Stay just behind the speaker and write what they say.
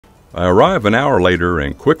I arrive an hour later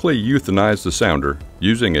and quickly euthanize the sounder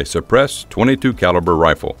using a suppressed .22 caliber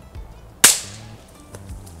rifle.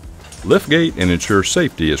 Liftgate and ensure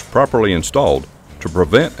safety is properly installed to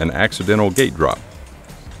prevent an accidental gate drop.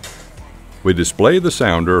 We display the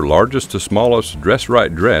sounder largest to smallest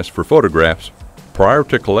dress-right dress for photographs prior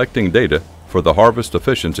to collecting data for the harvest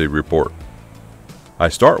efficiency report. I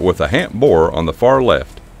start with a hamp boar on the far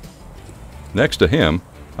left. Next to him,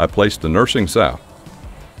 I place the nursing sow.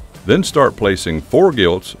 Then start placing 4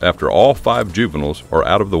 gilts after all 5 juveniles are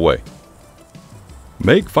out of the way.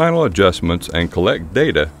 Make final adjustments and collect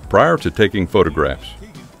data prior to taking photographs.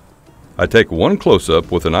 I take one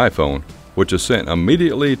close-up with an iPhone, which is sent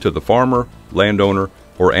immediately to the farmer, landowner,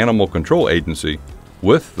 or animal control agency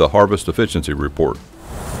with the harvest efficiency report.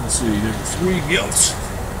 Let's see, there's 3 gilts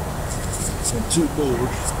and 2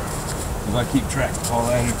 boards. Because I keep track of all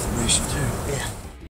that information too. Yeah.